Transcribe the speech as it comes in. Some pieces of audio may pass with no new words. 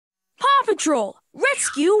Patrol,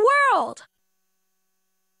 Rescue World!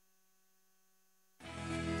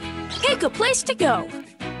 Pick a place to go.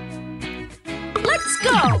 Let's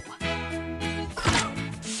go!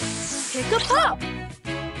 Pick a pup.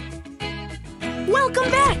 Welcome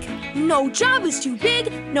back! No job is too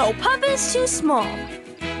big, no pup is too small.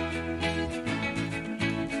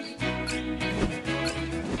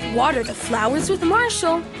 Water the flowers with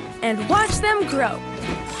Marshall and watch them grow.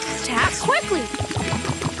 Tap quickly.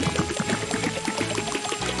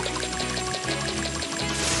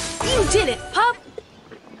 You did it, pup!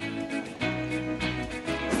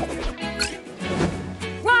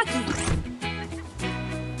 Rocky!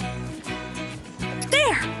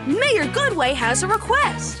 There! Mayor Goodway has a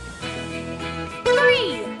request. 3, 2,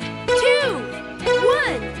 1,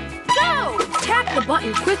 go! Tap the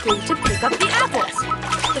button quickly to pick up the apples.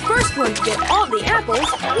 The first one to get all the apples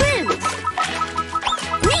wins.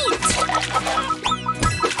 Neat!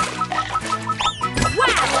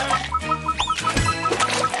 Wow!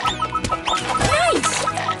 Nice!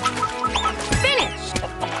 Finished!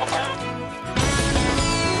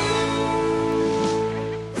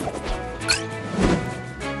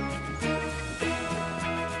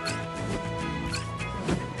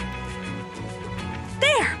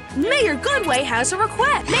 There! Mayor Goodway has a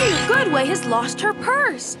request. Mayor Goodway has lost her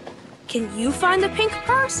purse. Can you find the pink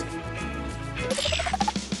purse?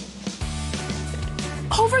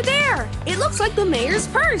 Over there! It looks like the mayor's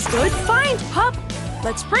purse. Good find, pup.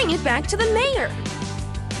 Let's bring it back to the mayor.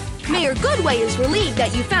 Mayor Goodway is relieved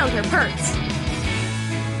that you found her purse.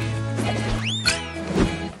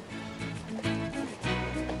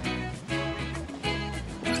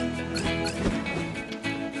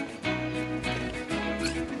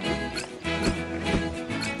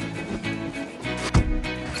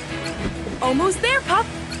 Almost there, pup.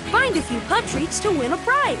 Find a few pup treats to win a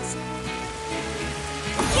prize.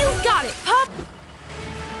 You got it, pup.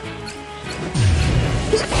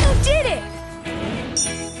 You did it!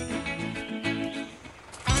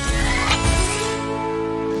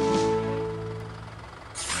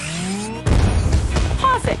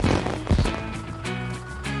 Perfect.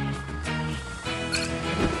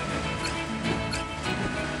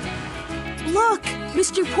 Look,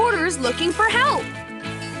 Mr. Porter is looking for help.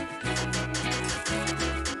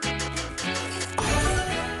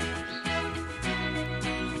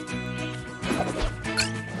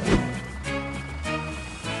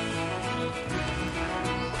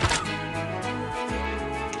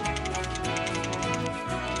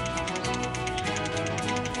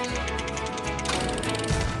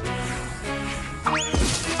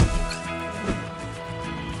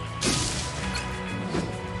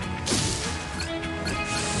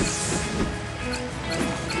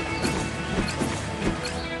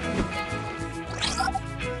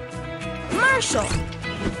 Marshall.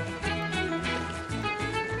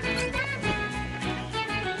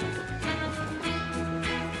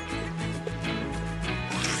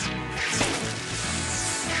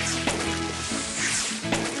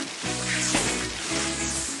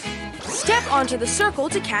 Step onto the circle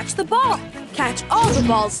to catch the ball. Catch all the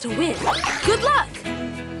balls to win. Good luck!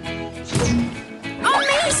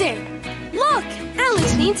 Amazing! Look,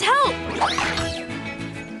 Alex needs help.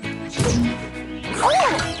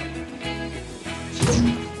 Cool!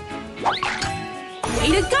 Way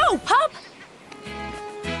to go, pup!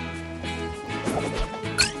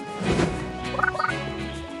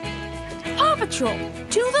 PAW Patrol,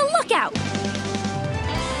 to the lookout!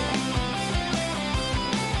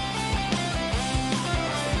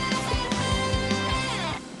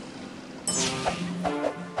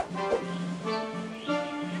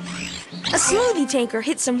 A smoothie tanker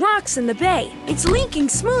hit some rocks in the bay. It's leaking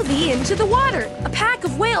smoothie into the water. A pack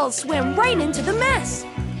of whales swam right into the mess.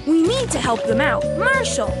 We need to help them out.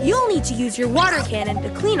 Marshall, you'll need to use your water cannon to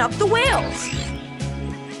clean up the whales.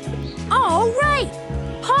 All right!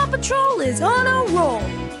 PAW Patrol is on a roll.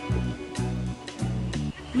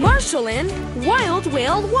 Marshall in Wild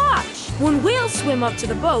Whale Watch. When whales swim up to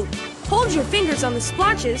the boat, hold your fingers on the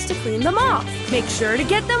splotches to clean them off. Make sure to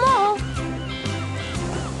get them all.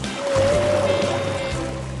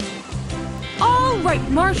 All right,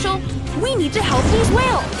 Marshall. We need to help these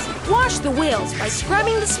whales. Wash the whales by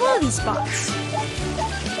scrubbing the smoothie spots.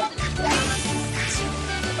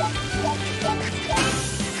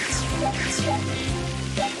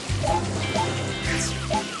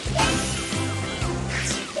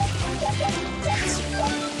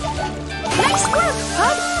 Nice work,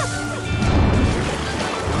 pup!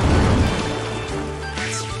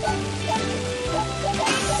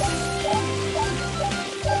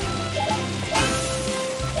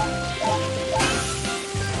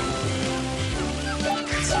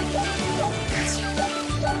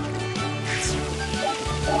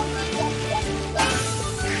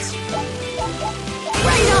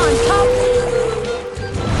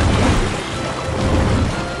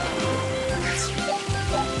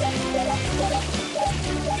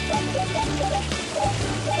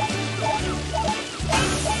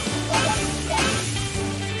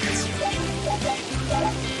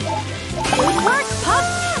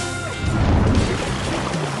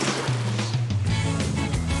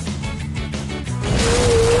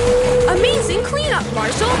 cleanup,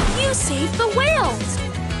 Marshall! You saved the whales!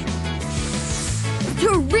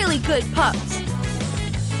 You're really good pups.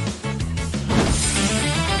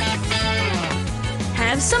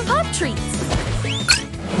 Have some pup treats.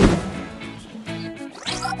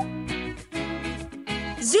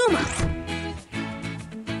 Zuma.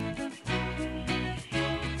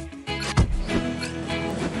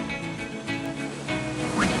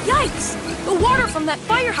 Yikes! The water from that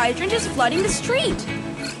fire hydrant is flooding the street.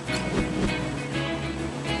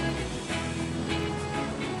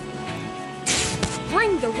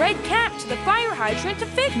 Bring the red cap to the fire hydrant to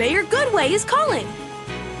fix. Mayor Goodway is calling.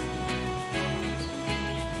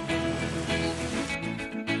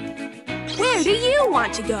 Where do you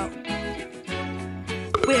want to go?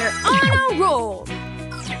 We're on a roll.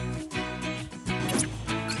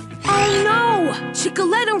 Oh no!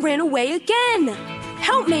 Chickaletta ran away again.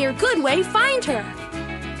 Help Mayor Goodway find her.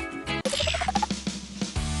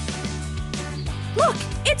 Look,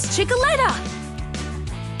 it's Chickaletta.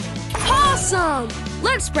 Awesome!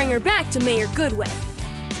 Let's bring her back to Mayor Goodway.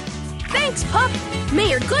 Thanks, Pup.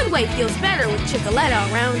 Mayor Goodway feels better with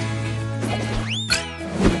Chickaletta around.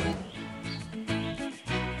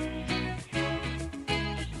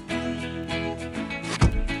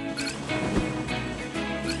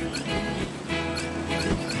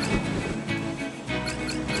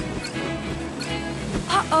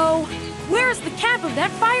 Uh-oh! Where's the cap of that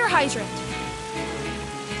fire hydrant?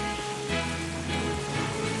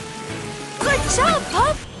 Good job,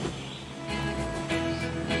 Pup!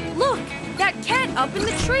 Look, that cat up in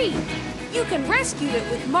the tree. You can rescue it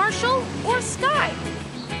with Marshall or Sky.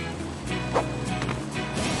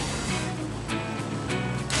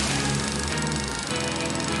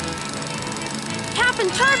 Captain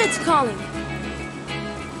Turbot's calling.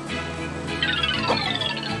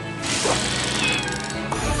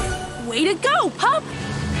 Way to go, Pup!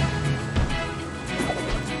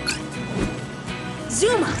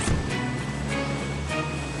 Zuma.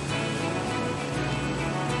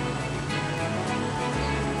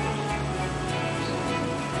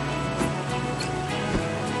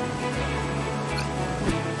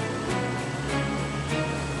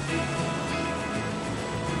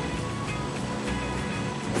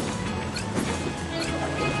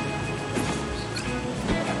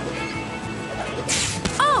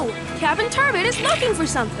 Captain Turbot is looking for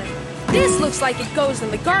something. This looks like it goes in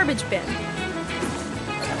the garbage bin.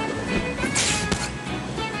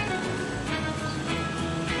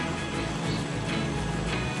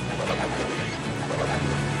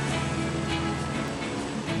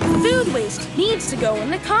 Food waste needs to go in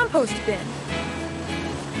the compost bin.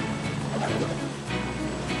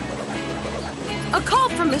 A call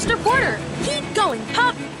from Mr. Porter. Keep going,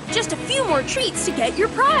 Pup. Just a few more treats to get your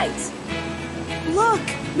prize. Look,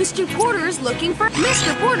 Mr. Porter is looking for...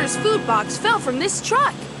 Mr. Porter's food box fell from this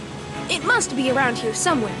truck. It must be around here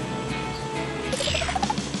somewhere.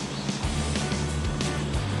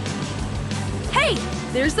 Hey,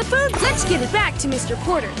 there's the food. Let's get it back to Mr.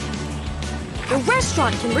 Porter. The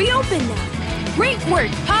restaurant can reopen now. Great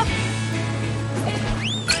work, Pup.